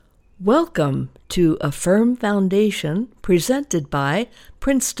Welcome to A Firm Foundation, presented by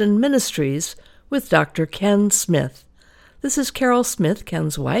Princeton Ministries with Dr. Ken Smith. This is Carol Smith,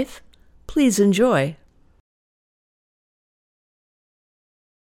 Ken's wife. Please enjoy.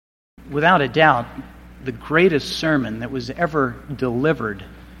 Without a doubt, the greatest sermon that was ever delivered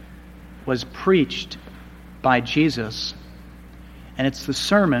was preached by Jesus, and it's the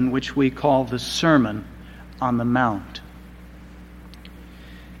sermon which we call the Sermon on the Mount.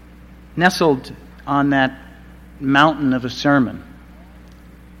 Nestled on that mountain of a sermon,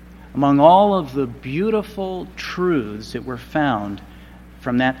 among all of the beautiful truths that were found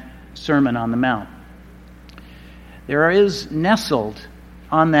from that Sermon on the Mount, there is nestled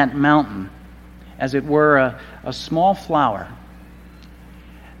on that mountain, as it were, a small flower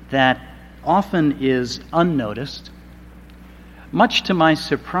that often is unnoticed. Much to my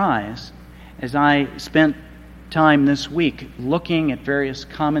surprise, as I spent time this week looking at various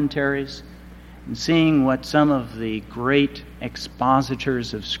commentaries and seeing what some of the great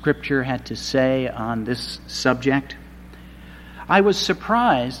expositors of Scripture had to say on this subject, I was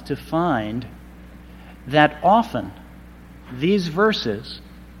surprised to find that often these verses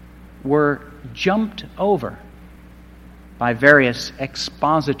were jumped over by various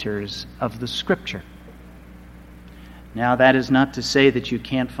expositors of the Scripture. Now, that is not to say that you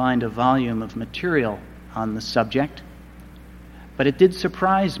can't find a volume of material on the subject, but it did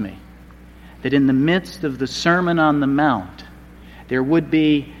surprise me that in the midst of the Sermon on the Mount, there would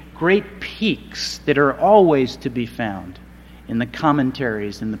be great peaks that are always to be found in the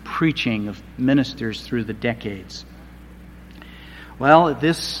commentaries and the preaching of ministers through the decades. Well,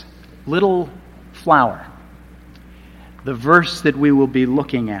 this little flower, the verse that we will be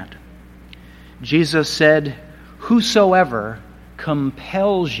looking at, Jesus said, "Whosoever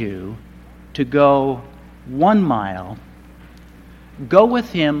compels you to go 1 mile, go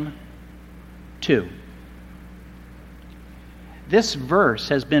with him 2." This verse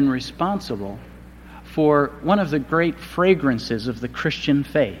has been responsible for one of the great fragrances of the Christian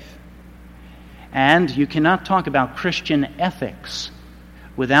faith. And you cannot talk about Christian ethics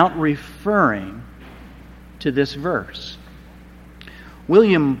without referring to this verse.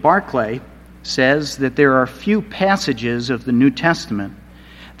 William Barclay says that there are few passages of the New Testament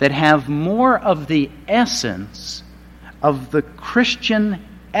that have more of the essence of the Christian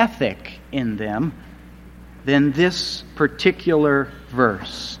ethic in them than this particular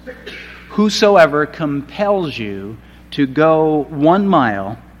verse. Whosoever compels you to go 1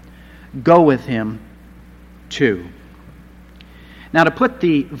 mile, go with him 2. Now, to put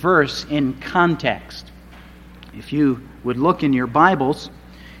the verse in context, if you would look in your Bibles,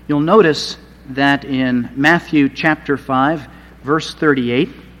 you'll notice that in Matthew chapter 5, verse 38,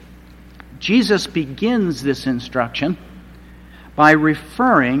 Jesus begins this instruction by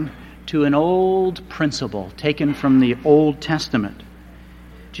referring to an old principle taken from the Old Testament.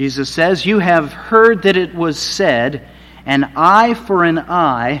 Jesus says, "You have heard that it was said, an eye for an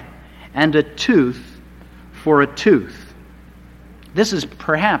eye and a tooth for a tooth." This is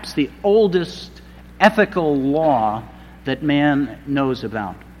perhaps the oldest ethical law that man knows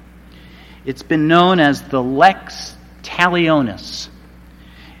about. It's been known as the lex talionis.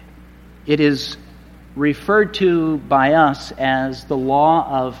 It is referred to by us as the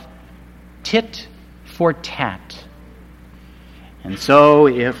law of tit for tat. And so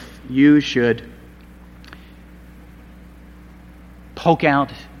if you should poke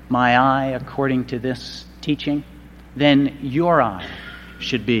out my eye according to this teaching, then your eye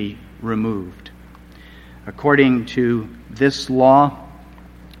should be removed. According to this law,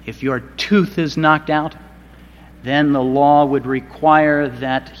 if your tooth is knocked out, then the law would require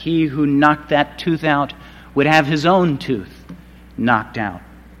that he who knocked that tooth out would have his own tooth knocked out.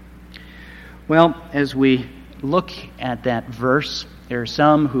 Well, as we look at that verse, there are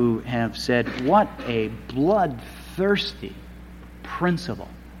some who have said, what a bloodthirsty principle.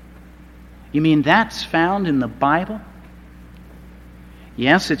 You mean that's found in the Bible?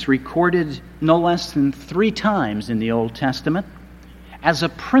 Yes, it's recorded no less than 3 times in the Old Testament as a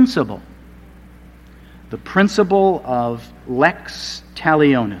principle. The principle of lex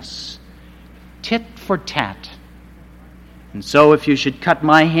talionis, tit for tat. And so if you should cut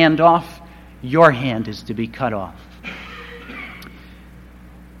my hand off, your hand is to be cut off.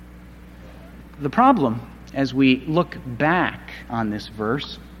 The problem, as we look back on this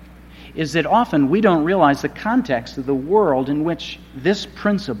verse, is that often we don't realize the context of the world in which this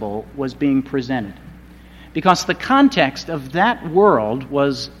principle was being presented. Because the context of that world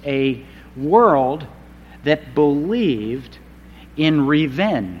was a world that believed in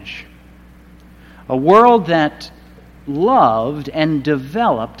revenge. A world that loved and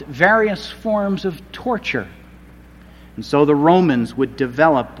developed various forms of torture. And so the Romans would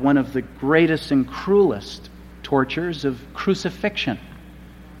develop one of the greatest and cruelest tortures of crucifixion.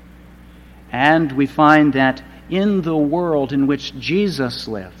 And we find that in the world in which Jesus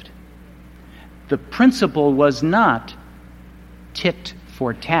lived, the principle was not tit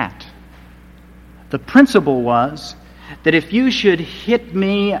for tat. The principle was that if you should hit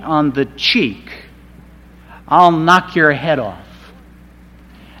me on the cheek, I'll knock your head off.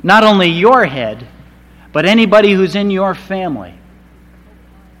 Not only your head, but anybody who's in your family.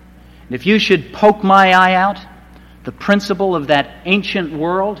 And if you should poke my eye out, the principle of that ancient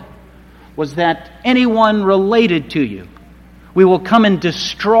world was that anyone related to you, we will come and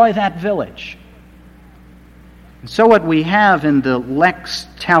destroy that village. And so what we have in the lex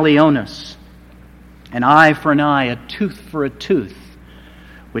talionis, an eye for an eye, a tooth for a tooth,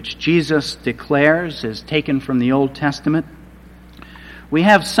 which Jesus declares is taken from the Old Testament, we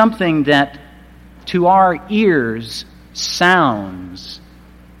have something that to our ears sounds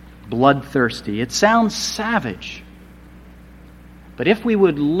bloodthirsty. It sounds savage. But if we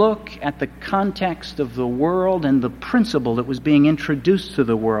would look at the context of the world and the principle that was being introduced to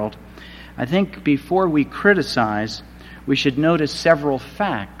the world, I think before we criticize, we should notice several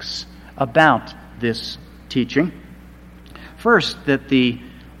facts about this teaching. First, that the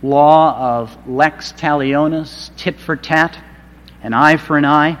law of lex talionis, tit for tat, an eye for an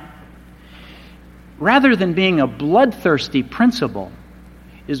eye, rather than being a bloodthirsty principle,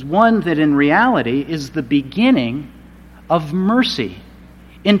 is one that in reality is the beginning of mercy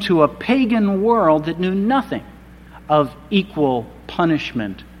into a pagan world that knew nothing of equal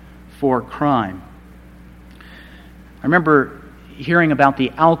punishment for crime. I remember hearing about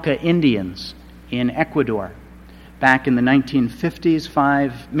the Auca Indians in Ecuador. Back in the 1950s,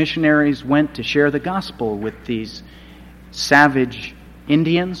 5 missionaries went to share the gospel with these savage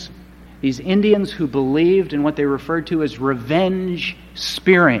Indians. These Indians who believed in what they referred to as revenge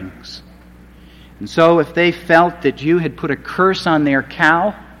spearings. And so if they felt that you had put a curse on their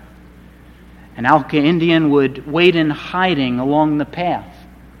cow, an Auca Indian would wait in hiding along the path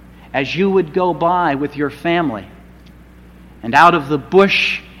as you would go by with your family. And out of the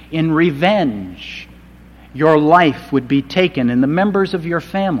bush, in revenge, your life would be taken and the members of your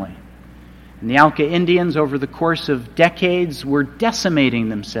family. And the Auca Indians, over the course of decades, were decimating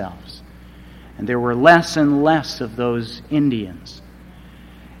themselves. And there were less and less of those Indians.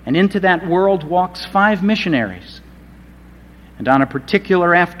 And into that world walks 5 missionaries. And on a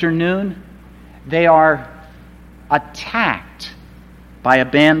particular afternoon, they are attacked by a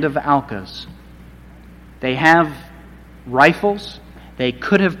band of Aucas. They have rifles. They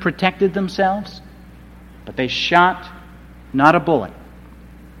could have protected themselves, but they shot not a bullet.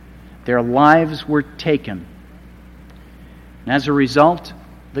 Their lives were taken. And as a result,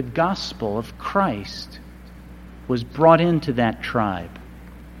 the gospel of Christ was brought into that tribe.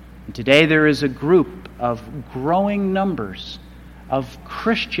 And today there is a group of growing numbers of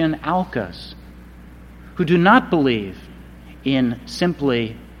Christian Aucas who do not believe in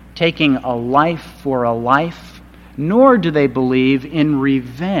simply taking a life for a life, nor do they believe in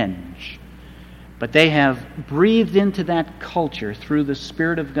revenge. But they have breathed into that culture through the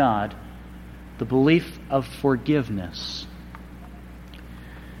Spirit of God the belief of forgiveness.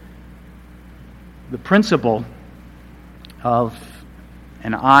 The principle of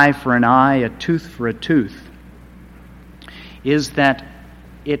an eye for an eye, a tooth for a tooth, is that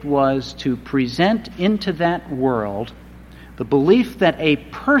it was to present into that world the belief that a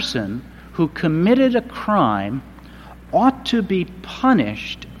person who committed a crime ought to be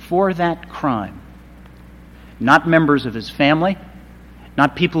punished for that crime. Not members of his family,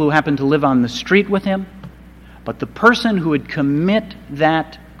 not people who happen to live on the street with him, but the person who would commit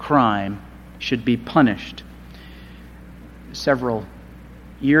that crime should be punished. Several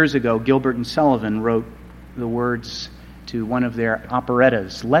years ago, Gilbert and Sullivan wrote the words to one of their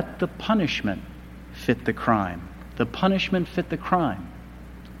operettas, "Let the punishment fit the crime." The punishment fit the crime.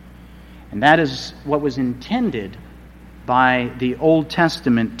 And that is what was intended by the Old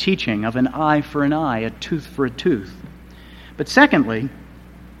Testament teaching of an eye for an eye, a tooth for a tooth. But secondly,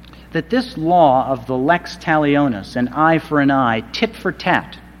 that this law of the lex talionis, an eye for an eye, tit for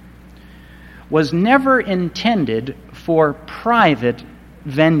tat, was never intended for private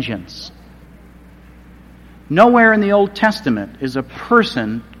vengeance. Nowhere in the Old Testament is a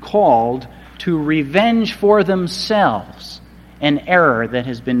person called to revenge for themselves an error that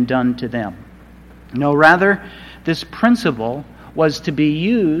has been done to them. No, rather, this principle was to be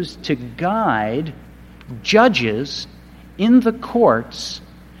used to guide judges in the courts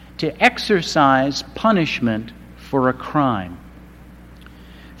to exercise punishment for a crime.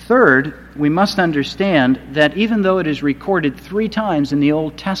 Third, we must understand that even though it is recorded 3 times in the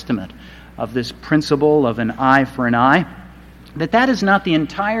Old Testament of this principle of an eye for an eye, that is not the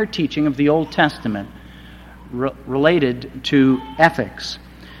entire teaching of the Old Testament related to ethics.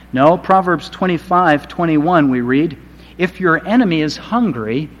 No, Proverbs 25:21 we read, "If your enemy is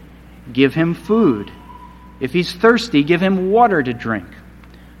hungry, give him food. If he's thirsty, give him water to drink."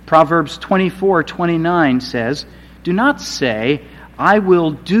 Proverbs 24:29 says, "Do not say, 'I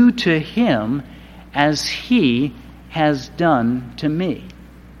will do to him as he has done to me.'"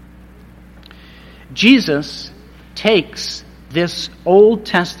 Jesus takes this Old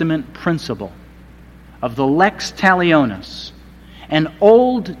Testament principle of the lex talionis, an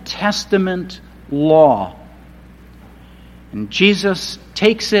Old Testament law, and Jesus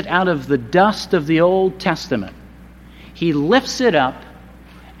takes it out of the dust of the Old Testament. He lifts it up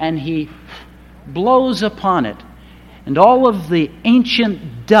and he blows upon it, and all of the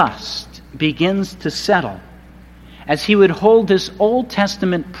ancient dust begins to settle as he would hold this Old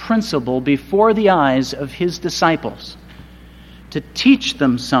Testament principle before the eyes of his disciples to teach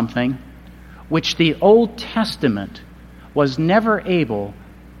them something which the Old Testament was never able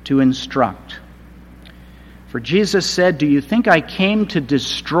to instruct. For Jesus said, "Do you think I came to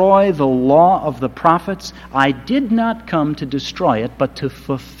destroy the law of the prophets? I did not come to destroy it, but to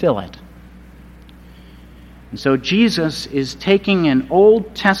fulfill it." And so Jesus is taking an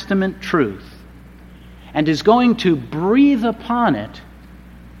Old Testament truth and is going to breathe upon it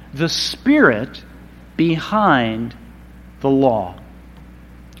the Spirit behind the law.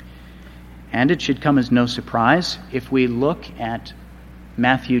 And it should come as no surprise if we look at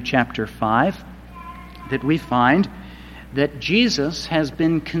Matthew chapter 5, that we find that Jesus has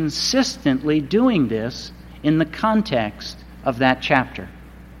been consistently doing this in the context of that chapter.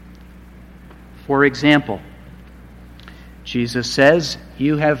 For example, Jesus says,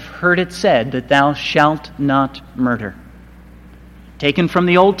 "You have heard it said that thou shalt not murder." Taken from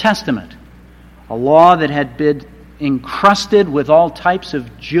the Old Testament, a law that had been encrusted with all types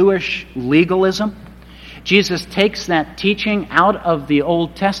of Jewish legalism. Jesus takes that teaching out of the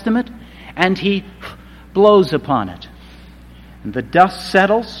Old Testament and he blows upon it. And the dust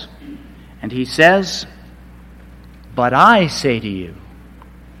settles, and he says, "But I say to you,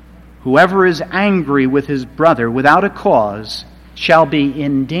 whoever is angry with his brother without a cause shall be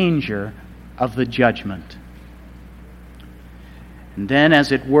in danger of the judgment." And then,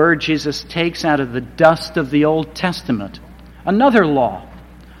 as it were, Jesus takes out of the dust of the Old Testament another law,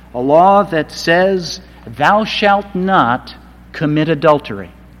 a law that says, "Thou shalt not commit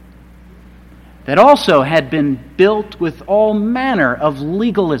adultery," that also had been built with all manner of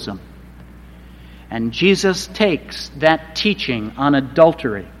legalism. And Jesus takes that teaching on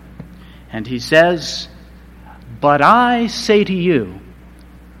adultery, and he says, "But I say to you,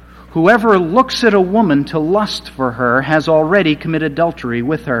 whoever looks at a woman to lust for her has already committed adultery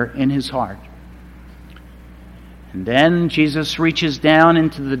with her in his heart." And then Jesus reaches down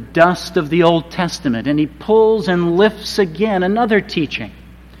into the dust of the Old Testament and he pulls and lifts again another teaching.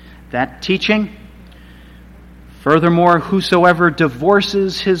 That teaching, "Furthermore, whosoever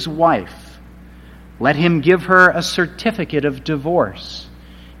divorces his wife, let him give her a certificate of divorce,"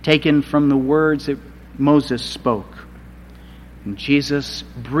 taken from the words that Moses spoke. And Jesus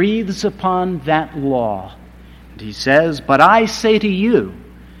breathes upon that law, and he says, "But I say to you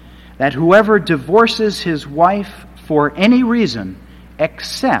that whoever divorces his wife for any reason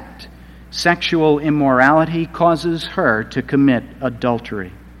except sexual immorality causes her to commit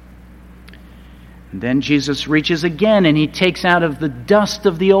adultery." And then Jesus reaches again and he takes out of the dust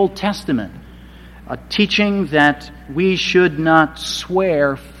of the Old Testament a teaching that we should not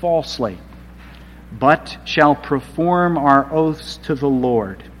swear falsely, but shall perform our oaths to the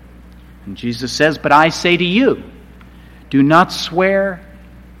Lord. And Jesus says, "But I say to you, do not swear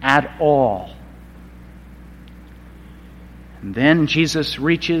at all." And then Jesus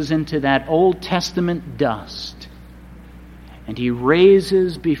reaches into that Old Testament dust and he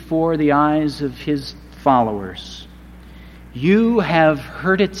raises before the eyes of his followers, "You have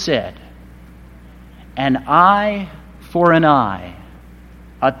heard it said, an eye for an eye,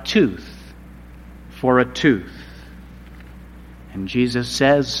 a tooth for a tooth." And Jesus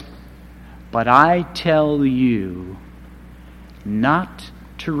says, "But I tell you not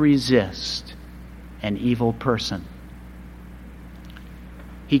to resist an evil person."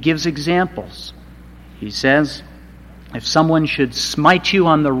 He gives examples. He says, if someone should smite you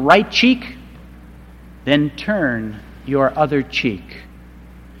on the right cheek, then turn your other cheek.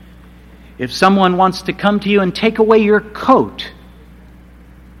 If someone wants to come to you and take away your coat,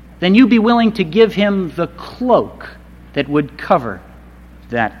 then you be willing to give him the cloak that would cover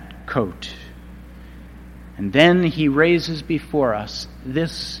that coat. And then he raises before us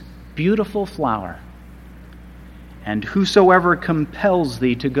this beautiful flower. And whosoever compels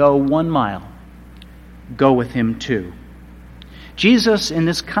thee to go 1 mile, go with him too. Jesus, in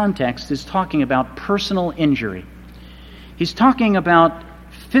this context, is talking about personal injury. He's talking about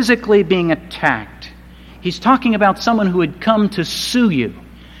physically being attacked. He's talking about someone who would come to sue you,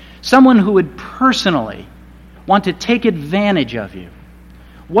 someone who would personally want to take advantage of you.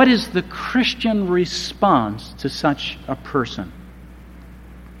 What is the Christian response to such a person?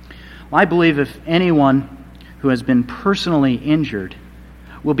 Well, I believe if anyone who has been personally injured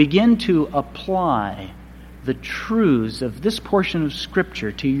will begin to apply the truths of this portion of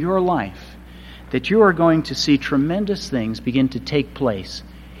Scripture to your life, that you are going to see tremendous things begin to take place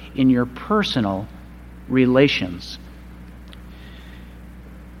in your personal relations.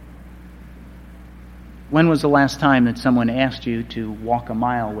 When was the last time that someone asked you to walk a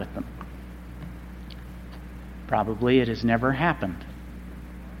mile with them? Probably it has never happened.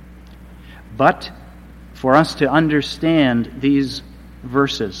 But for us to understand these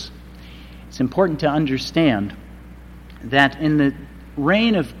verses, it's important to understand that in the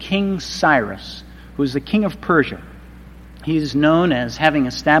reign of King Cyrus, who was the king of Persia, he is known as having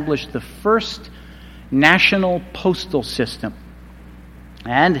established the first national postal system,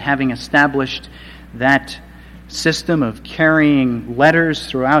 and having established that system of carrying letters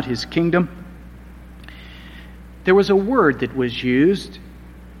throughout his kingdom, there was a word that was used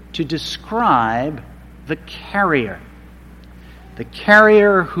to describe the carrier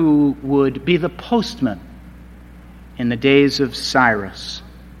who would be the postman in the days of Cyrus.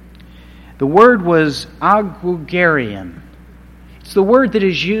 The word was agrugarian. It's the word that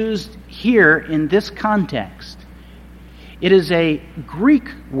is used here in this context. It is a Greek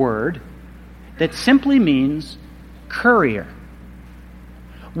word that simply means courier,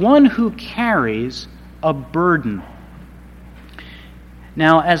 one who carries a burden.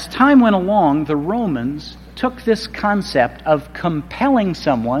 Now, as time went along, the Romans took this concept of compelling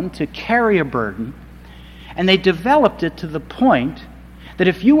someone to carry a burden, and they developed it to the point that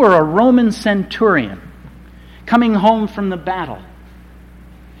if you were a Roman centurion coming home from the battle,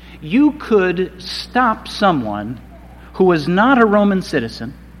 you could stop someone who was not a Roman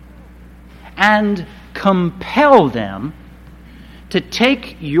citizen and compel them to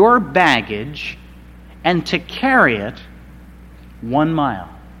take your baggage and to carry it 1 mile.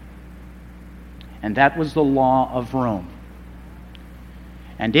 And that was the law of Rome.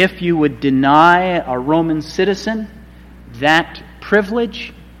 And if you would deny a Roman citizen that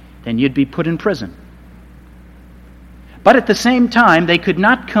privilege, then you'd be put in prison. But at the same time, they could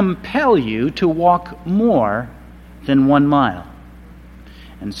not compel you to walk more than 1 mile.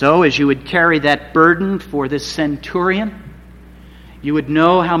 And so, as you would carry that burden for this centurion, you would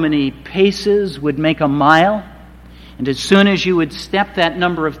know how many paces would make a mile. And as soon as you would step that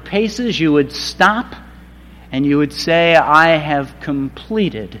number of paces, you would stop and you would say, I have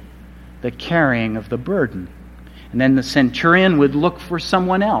completed the carrying of the burden. And then the centurion would look for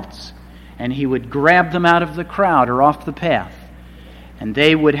someone else, and he would grab them out of the crowd or off the path. And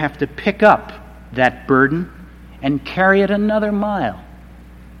they would have to pick up that burden and carry it another mile.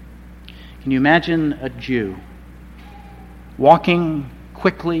 Can you imagine a Jew walking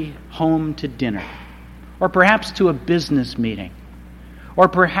quickly home to dinner, or perhaps to a business meeting, or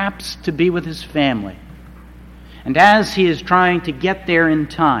perhaps to be with his family? And as he is trying to get there in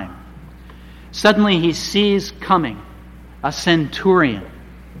time, suddenly he sees coming a centurion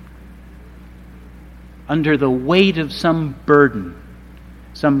under the weight of some burden,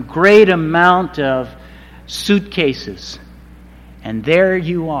 some great amount of suitcases. And there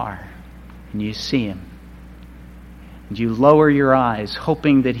you are, and you see him. And you lower your eyes,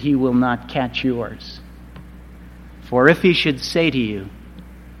 hoping that he will not catch yours. For if he should say to you,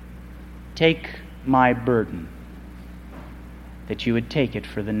 take my burden, that you would take it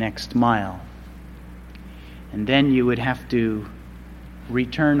for the next mile. And then you would have to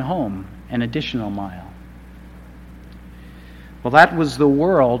return home an additional mile. Well, that was the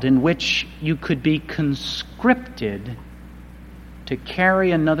world in which you could be conscripted to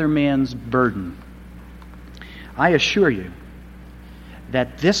carry another man's burden. I assure you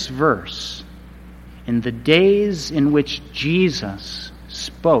that this verse, in the days in which Jesus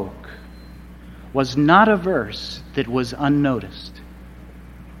spoke, was not a verse that was unnoticed.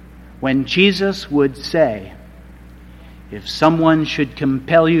 When Jesus would say, if someone should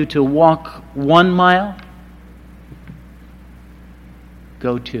compel you to walk 1 mile,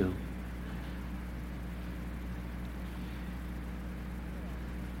 go 2.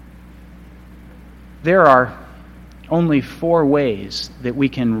 There are only 4 ways that we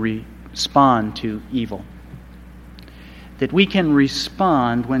can respond to evil. That we can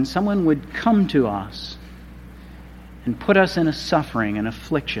respond when someone would come to us and put us in a suffering and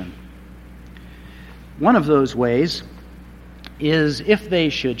affliction. One of those ways is if they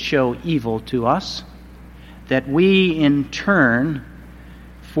should show evil to us, that we in turn,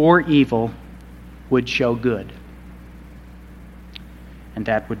 for evil, would show good. And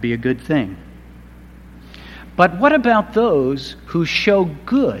that would be a good thing. But what about those who show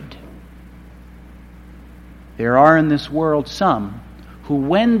good? There are in this world some who,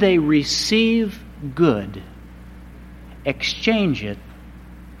 when they receive good, exchange it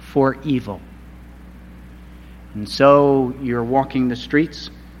for evil. And so you're walking the streets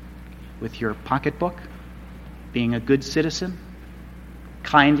with your pocketbook, being a good citizen,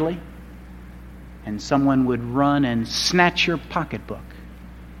 kindly, and someone would run and snatch your pocketbook.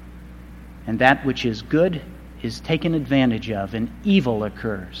 And that which is good is taken advantage of, and evil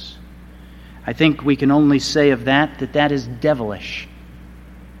occurs. I think we can only say of that that is devilish,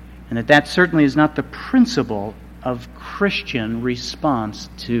 and that certainly is not the principle of Christian response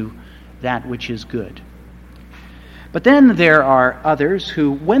to that which is good. But then there are others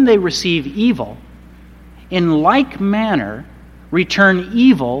who, when they receive evil, in like manner return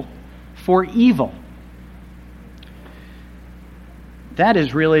evil for evil. That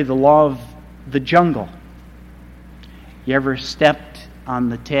is really the law of the jungle. You ever stepped on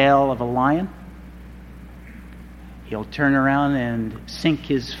the tail of a lion? He'll turn around and sink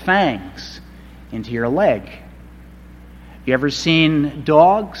his fangs into your leg. You ever seen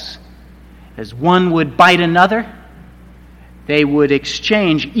dogs? As one would bite another, they would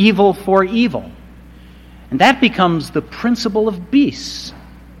exchange evil for evil. And that becomes the principle of beasts.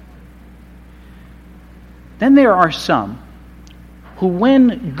 Then there are some who,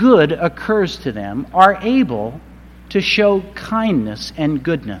 when good occurs to them, are able to show kindness and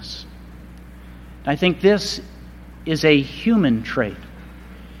goodness. I think this is a human trait.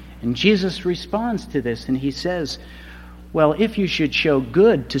 And Jesus responds to this, and he says, well, if you should show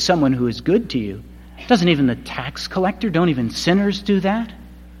good to someone who is good to you, doesn't even the tax collector, don't even sinners do that?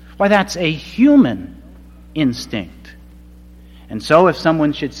 Why, that's a human instinct. And so if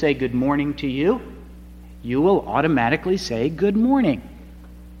someone should say good morning to you, you will automatically say good morning.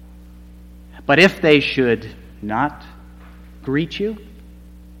 But if they should not greet you,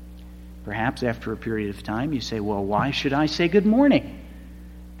 perhaps after a period of time you say, well, why should I say good morning?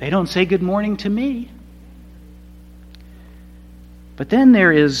 They don't say good morning to me. But then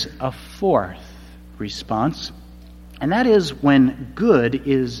there is a 4th response, and that is when good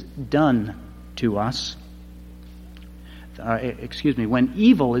is done to us. When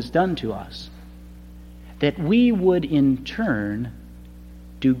evil is done to us, that we would in turn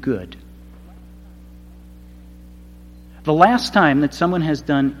do good. The last time that someone has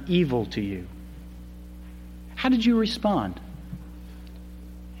done evil to you, how did you respond?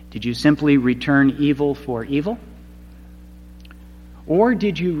 Did you simply return evil for evil? Or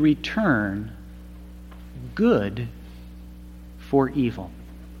did you return good for evil?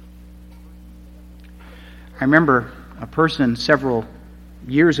 I remember a person several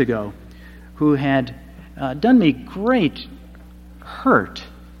years ago who had done me great hurt.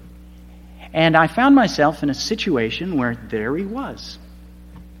 And I found myself in a situation where there he was.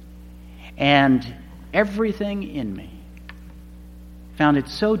 And everything in me found it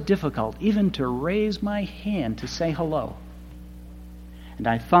so difficult even to raise my hand to say hello. And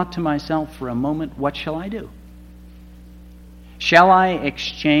I thought to myself for a moment, what shall I do? Shall I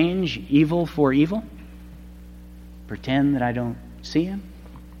exchange evil for evil? Pretend that I don't see him?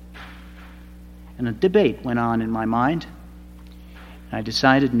 And a debate went on in my mind. I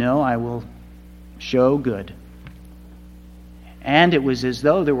decided, no, I will show good. And it was as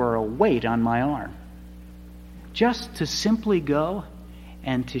though there were a weight on my arm. Just to simply go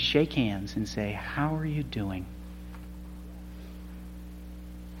and to shake hands and say, how are you doing?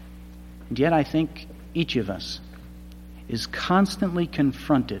 And yet I think each of us is constantly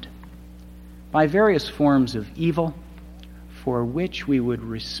confronted by various forms of evil for which we would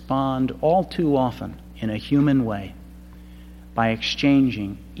respond all too often in a human way by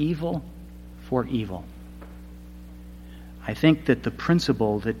exchanging evil for evil. I think that the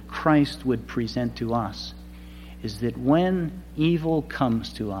principle that Christ would present to us is that when evil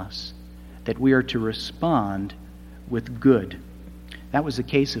comes to us, that we are to respond with good. That was the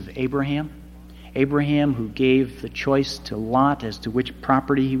case of Abraham. Abraham, who gave the choice to Lot as to which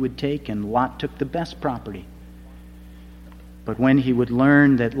property he would take, and Lot took the best property. But when he would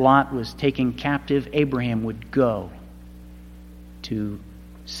learn that Lot was taken captive, Abraham would go to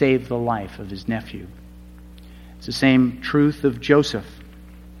save the life of his nephew. It's the same truth of Joseph,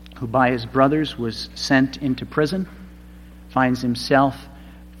 who by his brothers was sent into prison, finds himself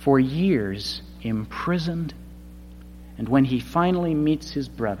for years imprisoned, and when he finally meets his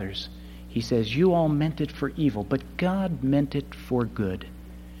brothers, he says, "You all meant it for evil, but God meant it for good."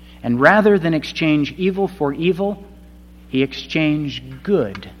 And rather than exchange evil for evil, he exchanged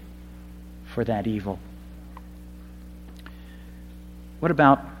good for that evil. What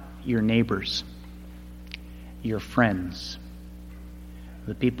about your neighbors, your friends,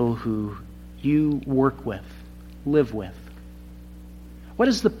 the people who you work with, live with? What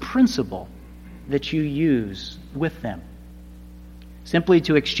is the principle that you use with them? Simply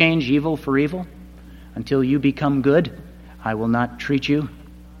to exchange evil for evil until you become good? I will not treat you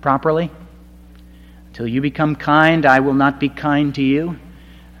properly. Until you become kind, I will not be kind to you.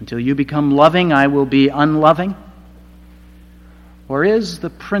 Until you become loving, I will be unloving. Or is the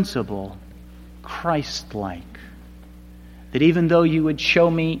principle Christ-like? That even though you would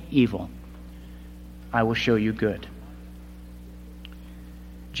show me evil, I will show you good.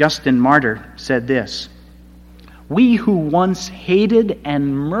 Justin Martyr said this, "We who once hated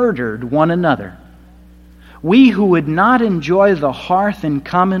and murdered one another, we who would not enjoy the hearth in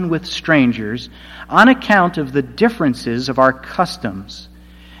common with strangers on account of the differences of our customs,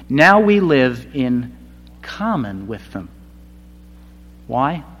 now we live in common with them."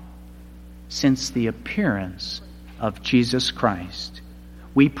 Why? Since the appearance of Jesus Christ.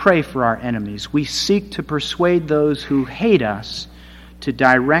 We pray for our enemies. We seek to persuade those who hate us to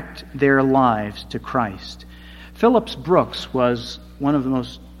direct their lives to Christ. Phillips Brooks was one of the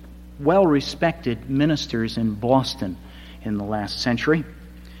most well-respected ministers in Boston in the last century.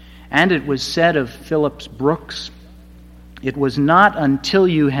 And it was said of Phillips Brooks, "It was not until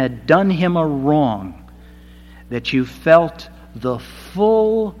you had done him a wrong that you felt the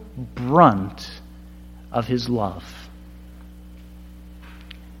full brunt of his love."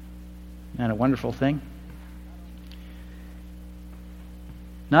 Isn't that a wonderful thing?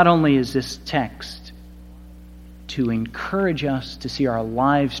 Not only is this text to encourage us to see our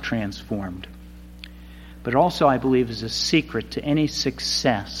lives transformed, but also, I believe, is a secret to any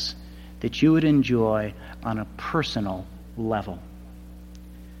success that you would enjoy on a personal level.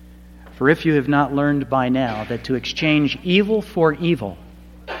 For if you have not learned by now that to exchange evil for evil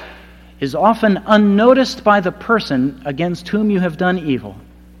is often unnoticed by the person against whom you have done evil,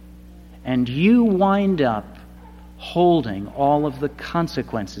 and you wind up holding all of the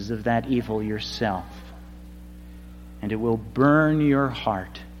consequences of that evil yourself, and it will burn your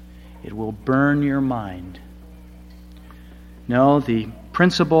heart, it will burn your mind. No, the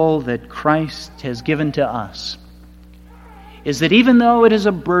principle that Christ has given to us is that even though it is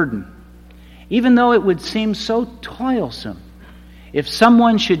a burden, even though it would seem so toilsome, if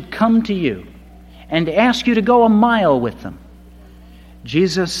someone should come to you and ask you to go a mile with them,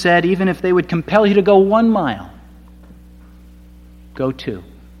 Jesus said, even if they would compel you to go 1 mile, go 2.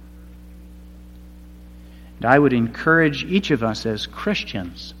 And I would encourage each of us as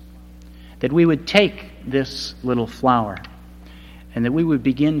Christians that we would take this little flower and that we would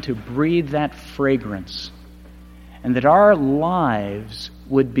begin to breathe that fragrance, and that our lives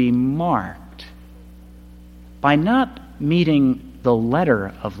would be marked by not meeting the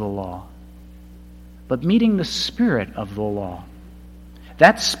letter of the law, but meeting the spirit of the law.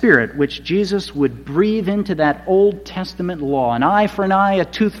 That spirit which Jesus would breathe into that Old Testament law, an eye for an eye, a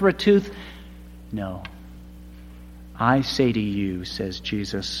tooth for a tooth. No. I say to you, says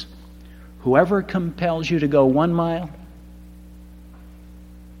Jesus, whoever compels you to go 1 mile,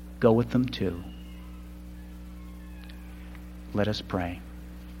 go with them 2. Let us pray.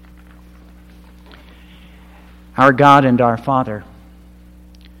 Our God and our Father,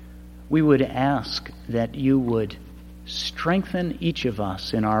 we would ask that you would strengthen each of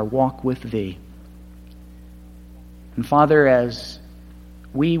us in our walk with Thee. And Father, as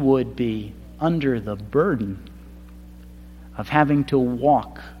we would be under the burden of having to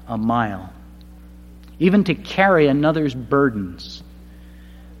walk a mile, even to carry another's burdens,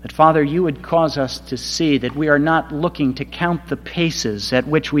 that, Father, you would cause us to see that we are not looking to count the paces at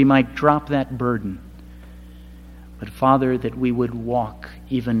which we might drop that burden, but, Father, that we would walk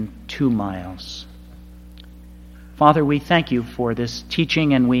even 2 miles. Father, we thank you for this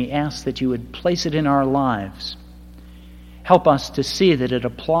teaching, and we ask that you would place it in our lives. Help us to see that it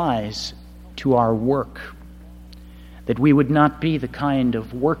applies to our work, that we would not be the kind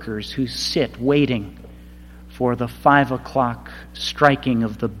of workers who sit waiting for the 5 o'clock striking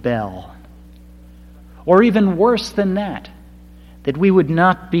of the bell. Or even worse than that we would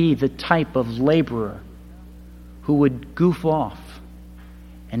not be the type of laborer who would goof off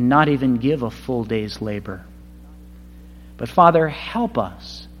and not even give a full day's labor. But Father, help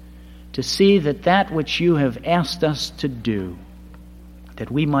us to see that which you have asked us to do, that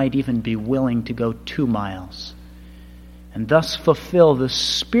we might even be willing to go 2 miles, and thus fulfill the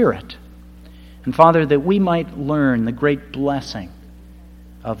Spirit. And Father, that we might learn the great blessing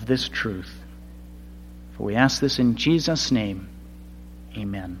of this truth. For we ask this in Jesus' name.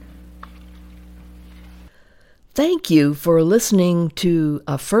 Amen. Thank you for listening to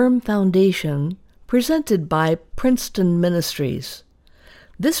A Firm Foundation, presented by Princeton Ministries.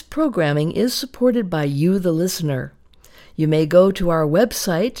 This programming is supported by you, the listener. You may go to our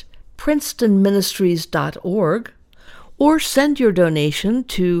website, princetonministries.org, or send your donation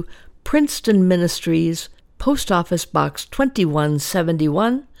to Princeton Ministries, Post Office Box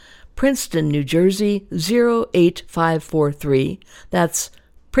 2171, Princeton, New Jersey 08543. That's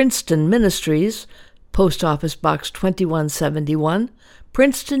Princeton Ministries, Post Office Box 2171,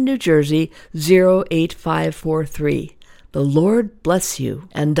 Princeton, New Jersey 08543. The Lord bless you,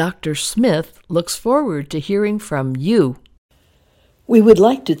 and Dr. Smith looks forward to hearing from you. We would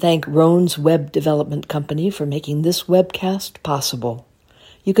like to thank Roan's Web Development Company for making this webcast possible.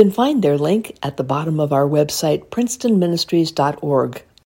 You can find their link at the bottom of our website, princetonministries.org.